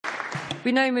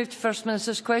We now move to First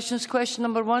Minister's questions. Question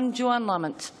number 1, Johann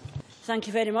Lamont. Thank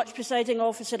you very much, Presiding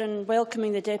Officer. In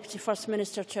welcoming the Deputy First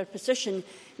Minister to her position,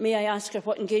 may I ask her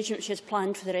what engagement she has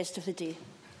planned for the rest of the day?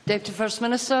 Deputy First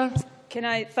Minister. Can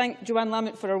I thank Johann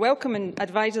Lamont for her welcome and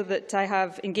advise her that I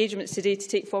have engagements today to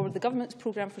take forward the Government's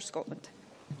programme for Scotland?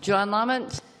 Johann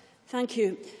Lamont. Thank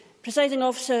you. Presiding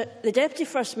Officer, the Deputy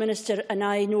First Minister and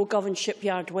I know Govan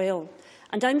Shipyard well,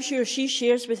 and I'm sure she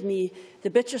shares with me the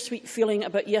bittersweet feeling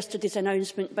about yesterday's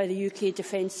announcement by the UK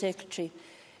Defence Secretary.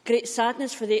 Great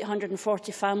sadness for the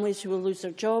 840 families who will lose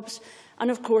their jobs, and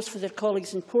of course for their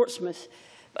colleagues in Portsmouth,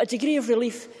 but a degree of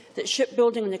relief that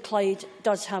shipbuilding on the Clyde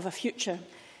does have a future.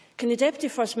 Can the Deputy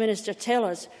First Minister tell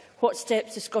us what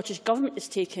steps the Scottish Government is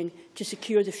taking to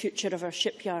secure the future of our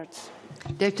shipyards?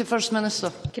 Deputy First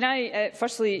Minister. Can I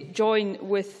firstly join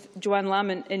with Johann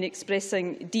Lamont in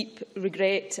expressing deep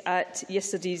regret at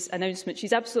yesterday's announcement?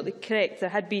 She's absolutely correct. There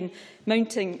had been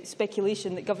mounting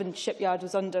speculation that Govan Shipyard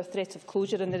was under threat of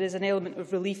closure, and there is an element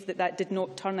of relief that that did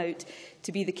not turn out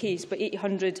to be the case. But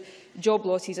 800 job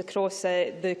losses across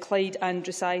the Clyde and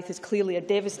Rosyth is clearly a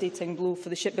devastating blow for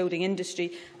the shipbuilding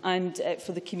industry and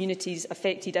for the communities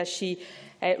affected. As she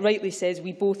rightly says,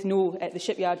 we both know the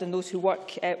shipyard and those who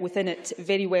work within it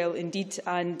very well indeed,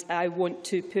 and I want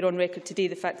to put on record today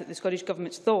the fact that the Scottish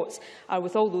Government's thoughts are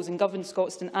with all those in Govan,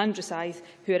 Scotstoun and Rosyth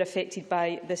who are affected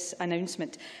by this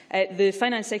announcement. The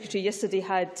Finance Secretary yesterday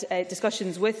had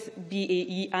discussions with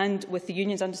BAE and with the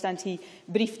unions. I understand he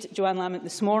briefed Johann Lamont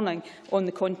this morning on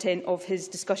the content of his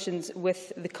discussions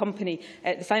with the company.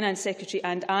 The Finance Secretary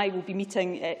and I will be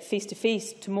meeting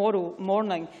face-to-face tomorrow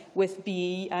morning with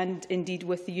BAE and indeed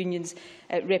with the unions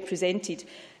represented.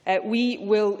 We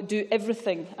will do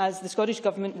everything as the Scottish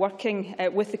Government, working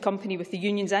with the company, with the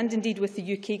unions and indeed with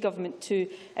the UK Government, to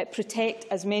protect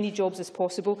as many jobs as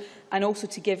possible and also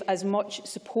to give as much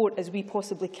support as we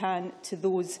possibly can to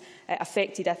those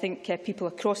affected. I think people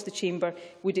across the chamber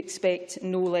would expect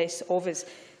no less of us.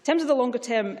 In terms of the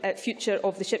longer-term future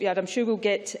of the shipyard, I'm sure we'll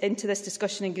get into this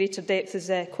discussion in greater depth as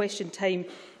question time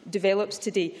develops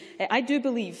today. I do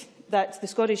believe that the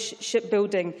Scottish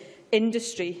shipbuilding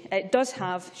industry does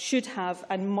have, should have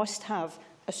and must have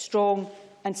a strong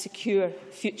and secure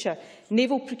future.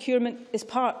 Naval procurement is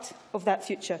part of that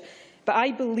future. But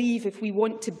I believe if we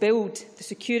want to build the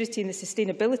security and the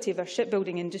sustainability of our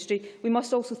shipbuilding industry, we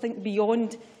must also think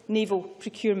beyond naval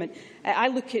procurement. I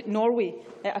look at Norway,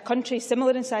 a country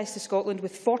similar in size to Scotland,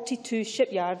 with 42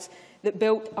 shipyards that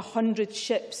built 100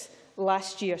 ships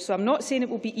last year. So I'm not saying it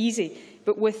will be easy,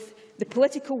 but with the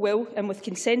political will and with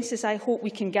consensus I hope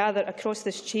we can gather across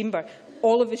this chamber,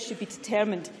 all of us should be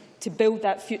determined to build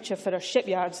that future for our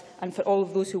shipyards and for all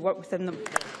of those who work within them.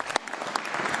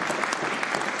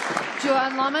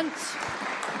 Johann Lamont.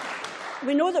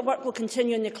 We know that work will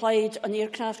continue in the Clyde on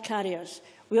aircraft carriers.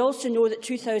 We also know that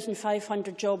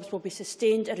 2,500 jobs will be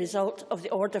sustained as a result of the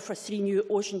order for 3 new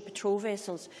ocean patrol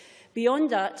vessels. Beyond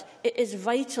that, it is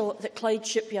vital that Clyde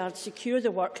shipyards secure the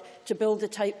work to build the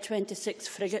Type 26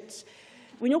 frigates.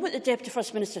 We know what the Deputy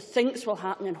First Minister thinks will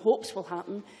happen and hopes will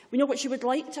happen. We know what she would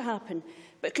like to happen.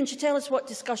 But can she tell us what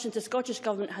discussions the Scottish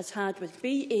Government has had with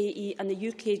BAE and the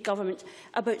UK Government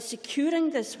about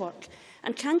securing this work?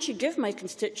 And can she give my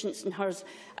constituents and hers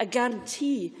a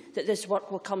guarantee that this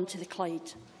work will come to the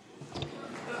Clyde?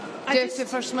 Deputy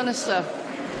First Minister.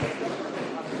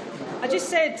 I just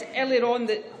said earlier on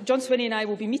that John Swinney and I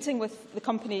will be meeting with the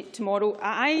company tomorrow.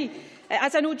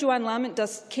 As I know Johann Lamont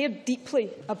does, care deeply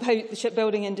about the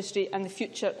shipbuilding industry and the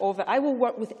future of it. I will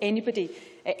work with anybody,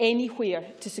 anywhere,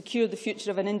 to secure the future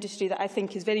of an industry that I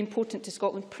think is very important to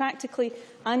Scotland, practically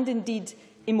and indeed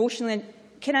emotionally. And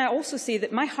can I also say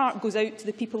that my heart goes out to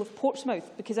the people of Portsmouth,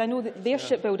 because I know that their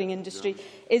shipbuilding industry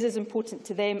is as important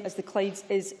to them as the Clyde's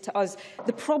is to us.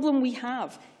 The problem we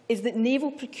have is that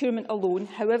naval procurement alone,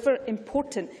 however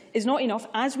important, is not enough,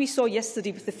 as we saw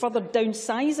yesterday with the further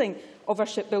downsizing of our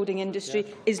shipbuilding industry,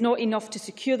 is not enough to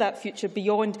secure that future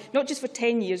beyond, not just for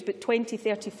 10 years, but 20,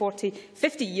 30, 40,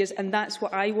 50 years, and that's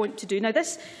what I want to do. Now,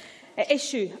 this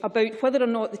issue about whether or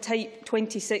not the Type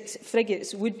 26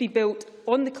 frigates would be built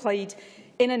on the Clyde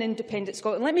in an independent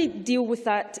Scotland, let me deal with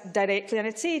that directly. And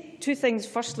I'd say two things.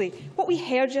 Firstly, what we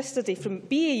heard yesterday from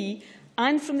BAE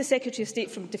and from the Secretary of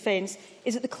State for Defence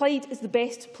is that the Clyde is the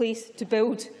best place to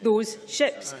build those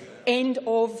ships. End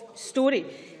of story.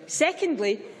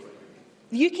 Secondly,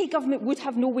 the UK Government would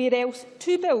have nowhere else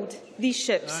to build these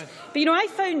ships. But you know, I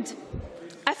found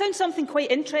something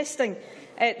quite interesting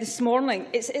this morning.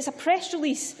 It's a press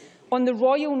release on the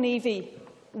Royal Navy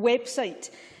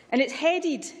website, and it's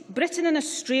headed "Britain and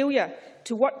Australia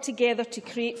to work together to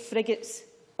create frigates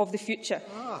of the future."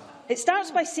 It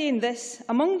starts by saying this: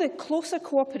 among the closer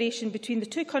cooperation between the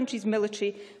two countries'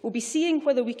 military, we'll be seeing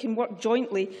whether we can work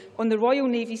jointly on the Royal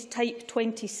Navy's Type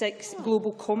 26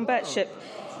 global combat ship.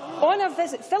 On a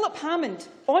visit, Philip Hammond,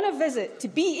 on a visit to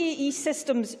BAE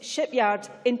Systems shipyard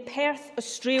in Perth,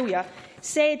 Australia,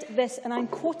 said this, and I'm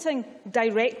quoting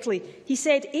directly. He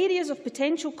said, areas of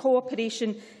potential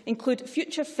cooperation include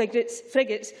future frigates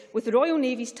with the Royal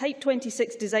Navy's Type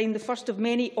 26 design, the first of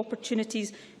many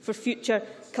opportunities for future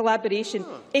collaboration.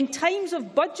 In times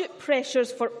of budget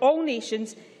pressures for all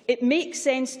nations, it makes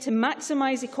sense to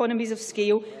maximise economies of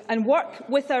scale and work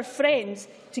with our friends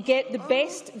to get the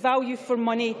best value for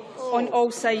money on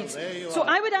all sides. So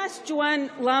I would ask Johann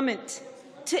Lamont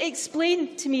to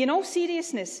explain to me in all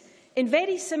seriousness, in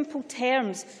very simple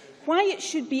terms, why it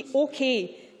should be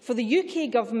okay for the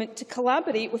UK Government to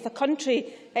collaborate with a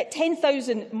country at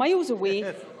 10,000 miles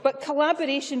away, but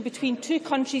collaboration between two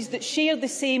countries that share the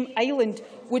same island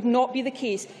would not be the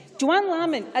case. Johann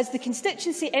Lamont, as the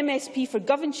constituency MSP for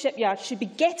Govan Shipyard, should be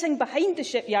getting behind the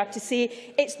shipyard to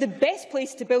say it's the best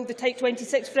place to build the Type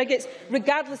 26 frigates,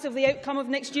 regardless of the outcome of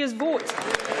next year's vote.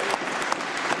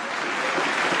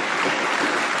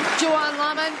 Johann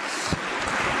Lamont.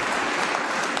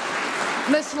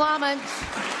 Ms Lamont.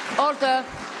 Order.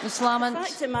 Ms Lamont. The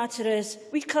fact of the matter is,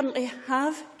 we currently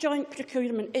have joint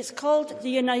procurement. It's called the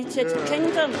United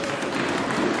Kingdom.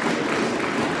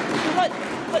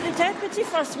 What the Deputy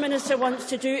First Minister wants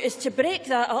to do is to break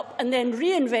that up and then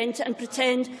reinvent it and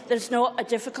pretend there's not a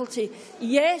difficulty.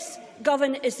 Yes,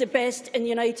 Govan is the best in the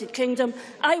United Kingdom.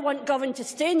 I want Govan to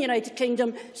stay in the United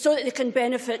Kingdom so that they can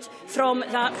benefit from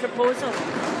that proposal.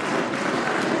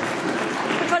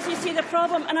 Because you see the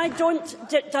problem, and I don't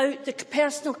doubt the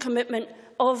personal commitment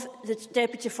of the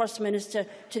Deputy First Minister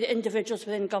to the individuals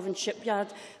within Govan Shipyard.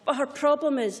 But her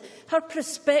problem is her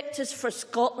prospectus for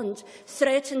Scotland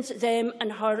threatens them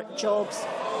and her jobs,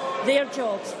 their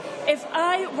jobs. If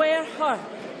I were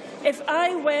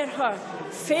her,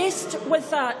 faced with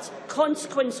that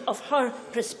consequence of her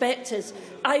prospectus,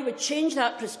 I would change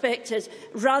that prospectus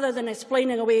rather than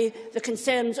explaining away the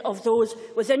concerns of those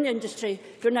within the industry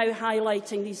who are now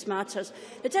highlighting these matters.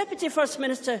 The Deputy First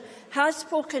Minister has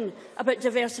spoken about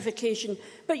diversification,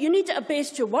 but you need a base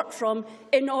to work from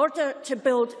in order to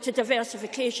build to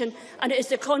diversification, and it is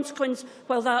the consequence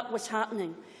while that was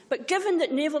happening. But given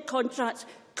that naval contracts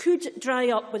could dry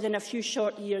up within a few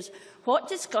short years, what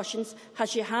discussions has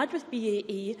she had with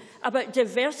BAE about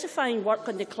diversifying work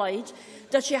on the Clyde?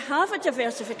 Does she have a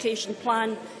diversification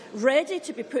plan ready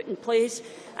to be put in place?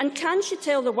 And can she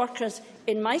tell the workers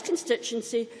in my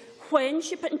constituency when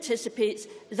she anticipates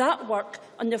that work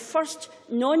on the first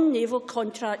non-naval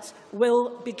contracts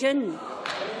will begin?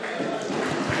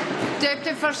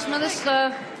 Deputy First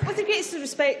Minister. With the greatest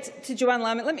respect to Johann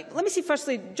Lamont, let me say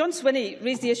firstly, John Swinney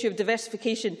raised the issue of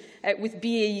diversification with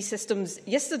BAE Systems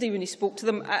yesterday when he spoke to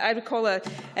them. I recall a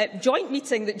joint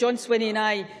meeting that John Swinney and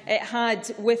I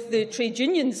had with the trade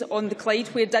unions on the Clyde,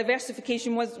 where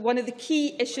diversification was one of the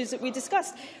key issues that we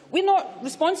discussed. We're not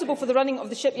responsible for the running of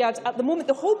the shipyards at the moment.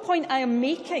 The whole point I am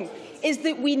making is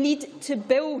that we need to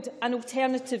build an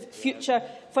alternative future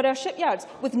for our shipyards,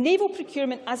 with naval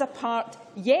procurement as a part,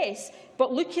 yes,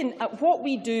 but looking at what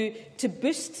we do to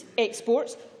boost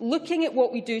exports, looking at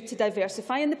what we do to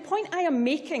diversify. And the point I am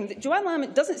making, that Johann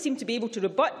Lamont doesn't seem to be able to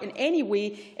rebut in any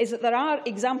way, is that there are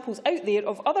examples out there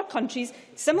of other countries,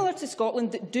 similar to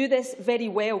Scotland, that do this very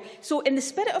well. So in the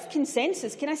spirit of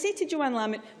consensus, can I say to Johann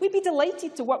Lamont, we'd be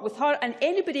delighted to work with her and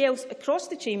anybody else across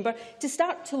the chamber to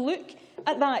start to look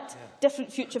at that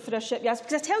different future for our shipyards.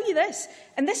 Because I tell you this,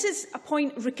 and this is a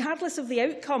point regardless of the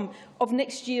outcome of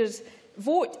next year's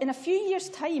vote, in a few years'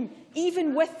 time,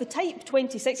 even with the Type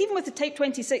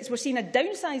 26, we're seeing a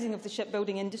downsizing of the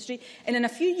shipbuilding industry, and in a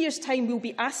few years' time we'll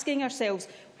be asking ourselves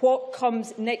what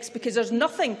comes next, because there's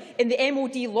nothing in the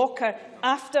MOD locker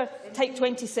after Type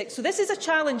 26. So this is a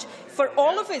challenge for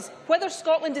all of us, whether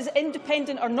Scotland is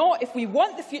independent or not. If we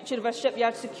want the future of our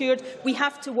shipyards secured, we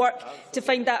have to work to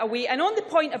find that a way. And on the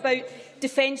point about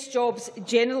defence jobs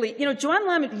generally, Johann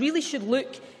Lamont really should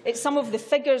look at some of the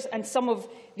figures and some of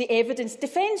the evidence.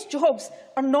 Defence jobs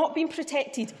are not being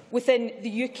protected within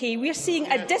the UK. We are seeing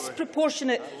a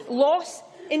disproportionate loss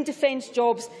in defence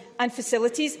jobs and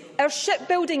facilities. Our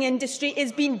shipbuilding industry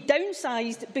is being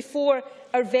downsized before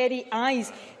our very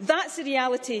eyes. That's the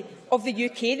reality of the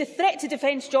UK. The threat to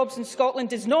defence jobs in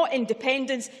Scotland is not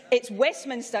independence, it's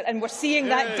Westminster, and we're seeing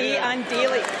that day and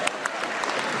daily.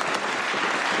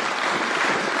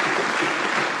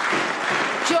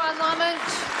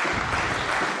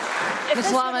 If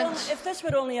If this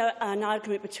were only an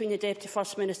argument between the Deputy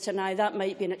First Minister and I, that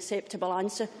might be an acceptable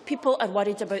answer. People are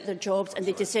worried about their jobs and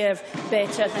they deserve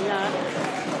better than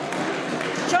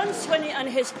that. John Swinney and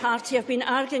his party have been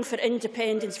arguing for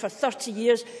independence for 30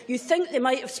 years. You think they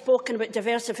might have spoken about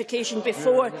diversification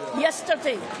before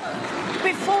yesterday?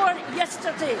 Before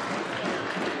yesterday.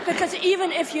 Because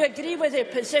even if you agree with their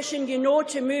position, you know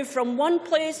to move from one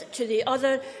place to the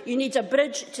other, you need a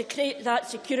bridge to create that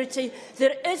security.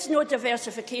 There is no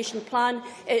diversification plan.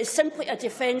 It is simply a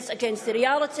defence against the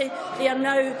reality they are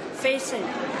now facing.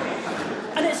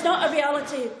 And it's not a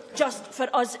reality just for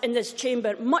us in this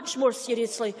chamber, much more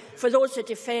seriously for those who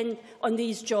defend on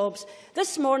these jobs.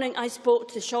 This morning I spoke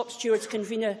to the shop stewards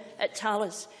convener at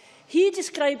Talis. He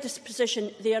described this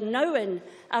position they are now in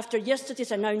after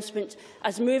yesterday's announcement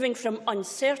as moving from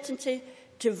uncertainty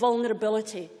to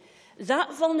vulnerability.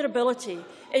 That vulnerability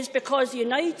is because the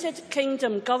United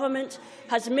Kingdom government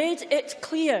has made it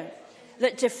clear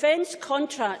that defence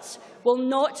contracts will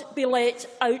not be let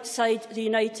outside the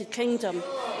United Kingdom,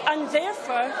 and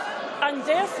therefore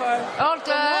will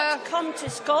not come to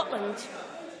Scotland.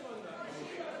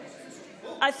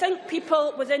 I think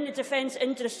people within the defence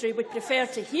industry would prefer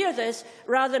to hear this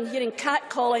rather than hearing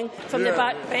catcalling from the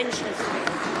back benches.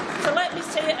 So let me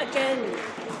say it again.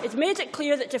 It's made it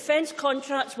clear that defence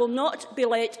contracts will not be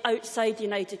let outside the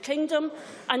United Kingdom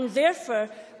and therefore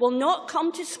will not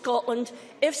come to Scotland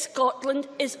if Scotland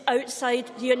is outside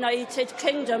the United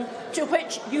Kingdom, to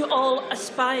which you all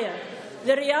aspire.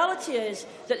 The reality is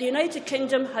that the United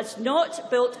Kingdom has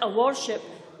not built a warship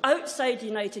outside the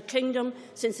United Kingdom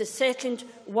since the Second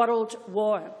World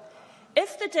War.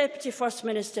 If the Deputy First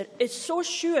Minister is so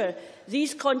sure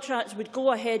these contracts would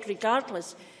go ahead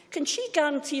regardless, can she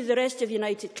guarantee the rest of the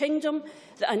United Kingdom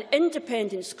that an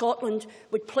independent Scotland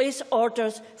would place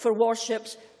orders for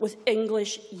warships with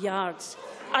English yards?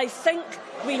 I think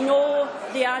we know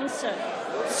the answer.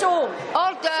 So,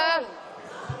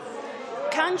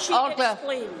 can she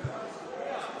explain?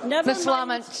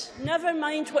 Never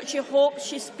mind what she hopes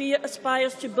she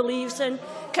aspires to believe in.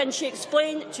 Can she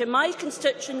explain to my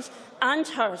constituents and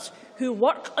hers who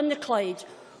work on the Clyde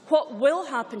what will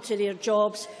happen to their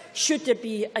jobs should there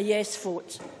be a yes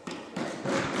vote?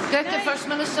 Deputy First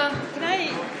Minister. Can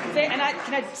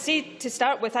I say to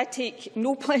start with, I take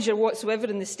no pleasure whatsoever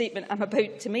in the statement I'm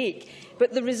about to make.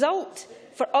 But the result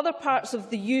for other parts of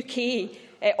the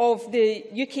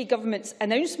UK government's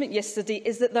announcement yesterday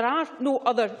is that there are no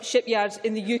other shipyards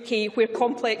in the UK where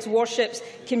complex warships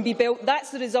can be built.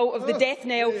 That's the result of the death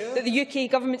knell that the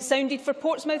UK government sounded for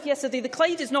Portsmouth yesterday. The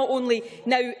Clyde is not only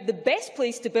now the best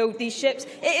place to build these ships,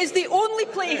 it is the only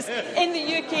place in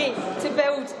the UK to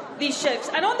build these ships.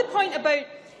 And on the point about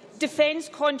defence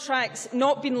contracts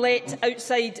not being let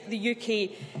outside the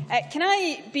UK, can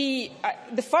I be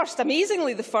the first,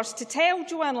 amazingly the first, to tell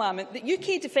Johann Lamont that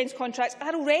UK defence contracts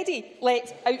are already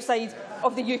let outside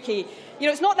of the UK. You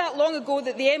know, it's not that long ago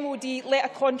that the MOD let a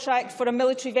contract for a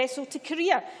military vessel to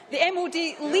Korea. The MOD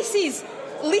leases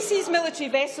military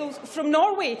vessels from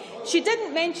Norway. She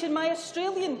didn't mention my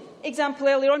Australian example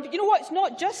earlier on, but you know what? It's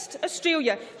not just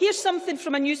Australia. Here's something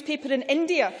from a newspaper in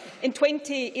India in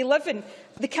 2011.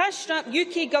 The cash-strapped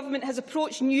UK government has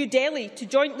approached New Delhi to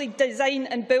jointly design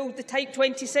and build the Type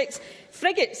 26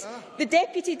 frigates. The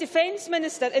Deputy Defence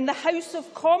Minister in the House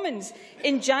of Commons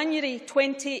in January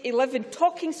 2011,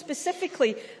 talking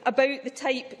specifically about the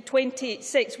Type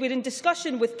 26. We're in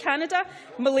discussion with Canada,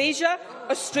 Malaysia,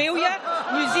 Australia,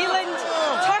 New Zealand,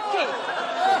 Turkey.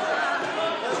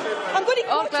 I'm going to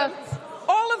quote him.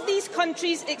 All of these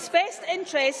countries expressed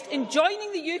interest in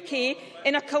joining the UK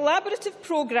in a collaborative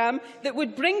programme that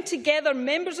would bring together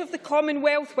members of the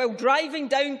Commonwealth while driving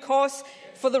down costs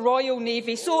for the Royal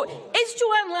Navy. So is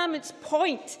Johann Lamont's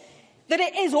point that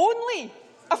it is only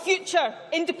a future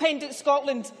independent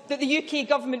Scotland that the UK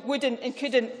government wouldn't and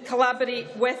couldn't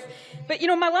collaborate with? But, you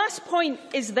know, my last point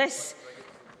is this.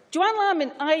 Johann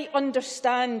Lamont, I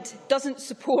understand, doesn't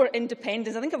support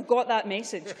independence. I think I've got that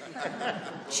message.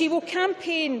 She will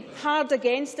campaign hard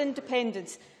against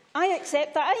independence. I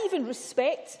accept that. I even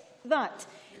respect that.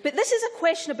 But this is a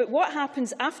question about what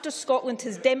happens after Scotland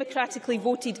has democratically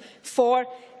voted for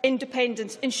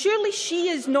independence. And surely she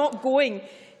is not going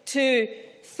to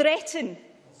threaten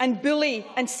and bully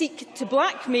and seek to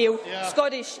blackmail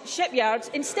Scottish shipyards.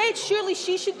 Instead, surely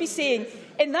she should be saying,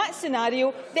 in that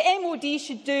scenario, the MOD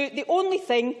should do the only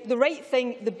thing, the right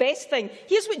thing, the best thing.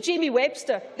 Here's what Jamie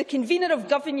Webster, the convener of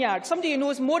Governyard, somebody who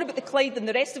knows more about the Clyde than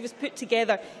the rest of us put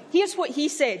together, here's what he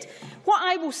said. What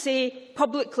I will say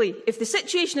publicly, if the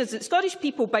situation is that Scottish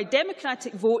people, by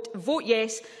democratic vote, vote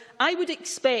yes, I would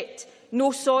expect,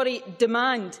 no sorry,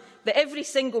 demand that every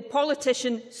single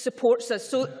politician supports us.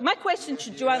 So my question to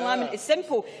Johann Lamont is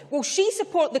simple. Will she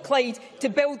support the Clyde to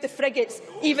build the frigates,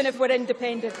 even if we're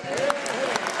independent?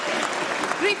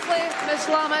 Briefly, Ms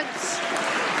Lamont.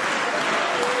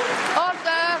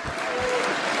 Order.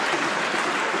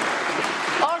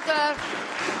 Order.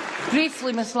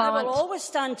 Briefly, Ms Lamont. I will always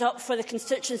stand up for the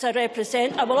constituents I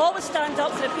represent. I will always stand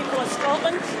up for the people of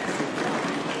Scotland.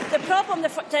 The problem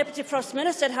the Deputy First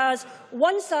Minister has,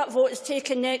 once that vote is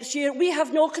taken next year, we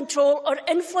have no control or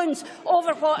influence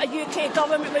over what a UK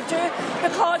government would do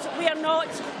because we are not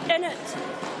in it.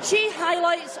 She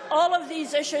highlights all of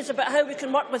these issues about how we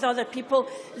can work with other people.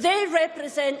 They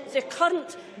represent the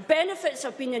current benefits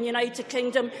of being in the United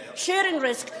Kingdom, sharing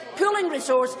risk, pooling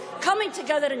resource, coming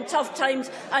together in tough times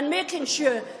and making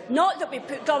sure not that we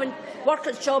put government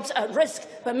workers' jobs at risk,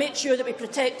 but make sure that we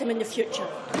protect them in the future.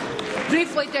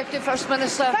 Briefly, Deputy First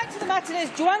Minister. The fact of the matter is,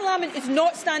 Johann Lamont is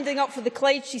not standing up for the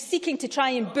Clyde. She's seeking to try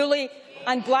and bully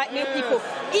and blackmail people.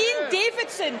 Ian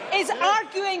Davidson is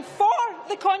arguing for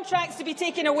the contracts to be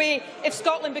taken away if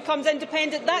Scotland becomes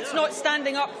independent. That's not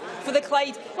standing up for the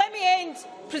Clyde. Let me end,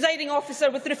 Presiding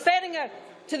Officer, with referring her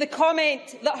to the comment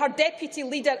that her deputy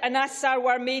leader, Anas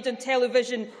Sarwar, made on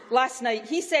television last night.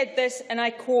 He said this, and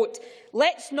I quote,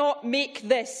 "Let's not make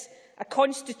this a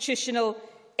constitutional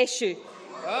issue."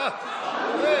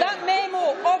 That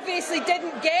memo obviously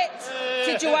didn't get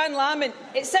to Johann Lamont.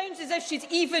 It sounds as if she's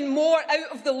even more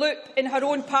out of the loop in her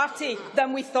own party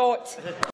than we thought.